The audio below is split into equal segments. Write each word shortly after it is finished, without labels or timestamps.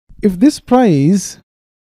If this price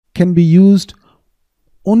can be used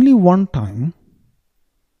only one time,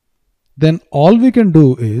 then all we can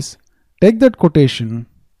do is take that quotation,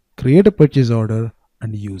 create a purchase order,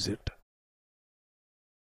 and use it.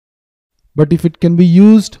 But if it can be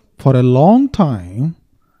used for a long time,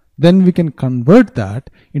 then we can convert that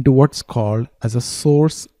into what's called as a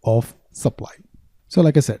source of supply. So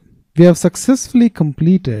like I said, we have successfully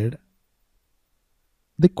completed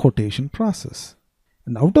the quotation process.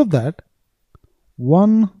 And out of that,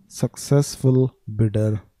 one successful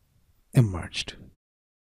bidder emerged.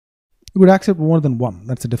 You would accept more than one.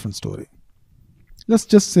 That's a different story. Let's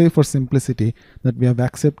just say for simplicity that we have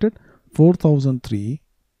accepted 4003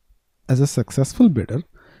 as a successful bidder.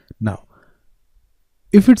 Now,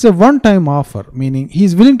 if it's a one-time offer, meaning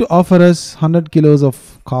he's willing to offer us 100 kilos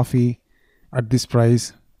of coffee at this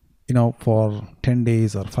price, for 10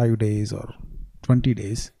 days or 5 days or 20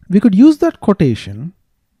 days, we could use that quotation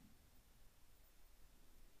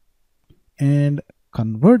and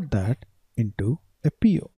convert that into a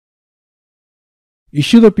PO.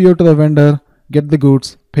 Issue the PO to the vendor, get the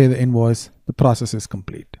goods, pay the invoice, the process is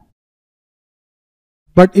complete.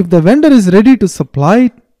 But if the vendor is ready to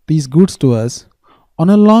supply these goods to us on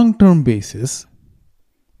a long-term basis,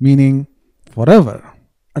 meaning forever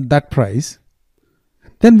at that price,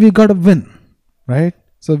 then we got a win, right?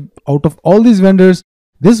 So out of all these vendors,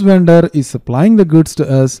 this vendor is supplying the goods to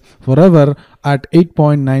us forever at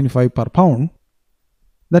 8.95 per pound.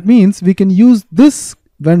 That means we can use this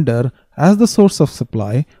vendor as the source of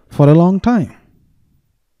supply for a long time.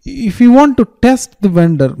 If we want to test the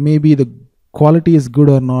vendor, maybe the quality is good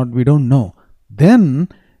or not, we don't know, then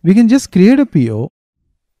we can just create a PO,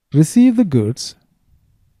 receive the goods,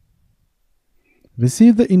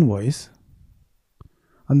 receive the invoice,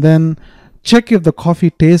 and then check if the coffee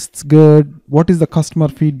tastes good, what is the customer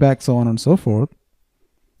feedback, so on and so forth.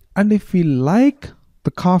 And if we like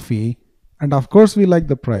the coffee, and of course we like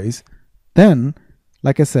the price, then,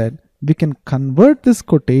 like I said, we can convert this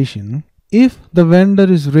quotation. If the vendor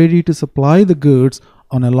is ready to supply the goods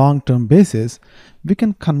on a long-term basis, we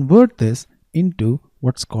can convert this into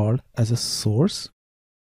what's called as a source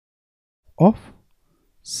of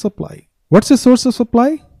supply. What's a source of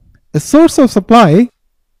supply? A source of supply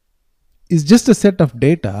is just a set of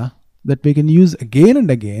data that we can use again and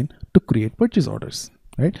again to create purchase orders,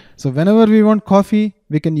 right? So whenever we want coffee,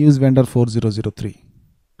 we can use vendor 4003.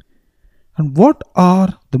 And what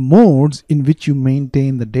are the modes in which you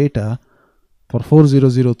maintain the data for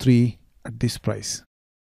 4003 at this price?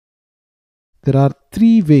 There are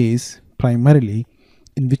three ways primarily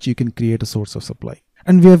in which you can create a source of supply.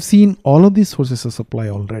 And we have seen all of these sources of supply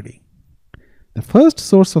already. The first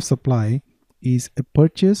source of supply is a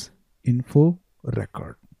purchase info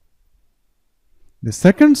record. The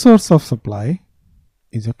second source of supply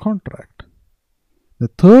is a contract. The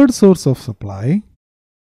third source of supply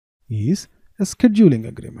is a scheduling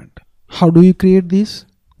agreement. How do you create these?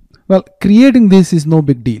 Well, creating this is no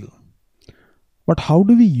big deal. But how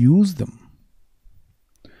do we use them?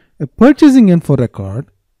 A purchasing info record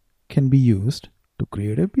can be used to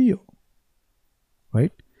create a PO,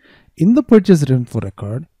 right? In the purchase info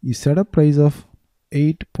record, you set a price of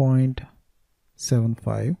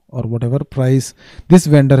 8.75 or whatever price this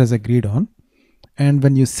vendor has agreed on. And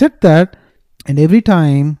when you set that, and every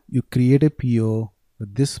time you create a PO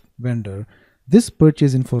with this vendor, this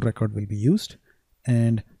purchase info record will be used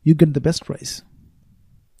and you get the best price.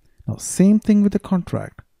 Now, same thing with the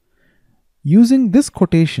contract. Using this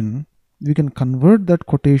quotation, we can convert that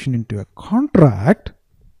quotation into a contract,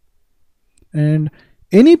 and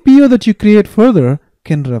any PO that you create further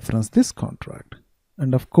can reference this contract.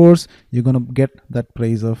 And of course, you're going to get that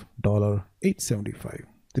price of $8.75,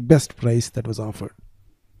 the best price that was offered.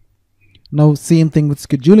 Now, same thing with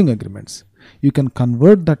scheduling agreements. You can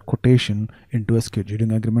convert that quotation into a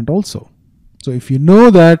scheduling agreement also. So if you know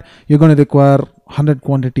that you're going to require 100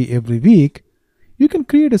 quantity every week, you can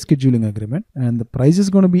create a scheduling agreement and the price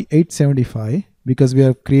is going to be $8.75 because we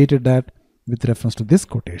have created that with reference to this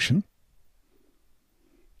quotation.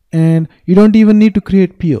 And you don't even need to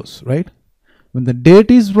create POs, right? When the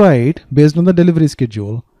date is right, based on the delivery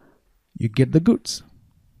schedule, you get the goods.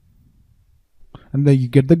 And then you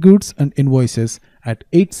get the goods and invoices at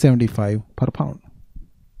 $8.75 per pound.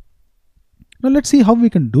 Now let's see how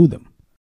we can do them.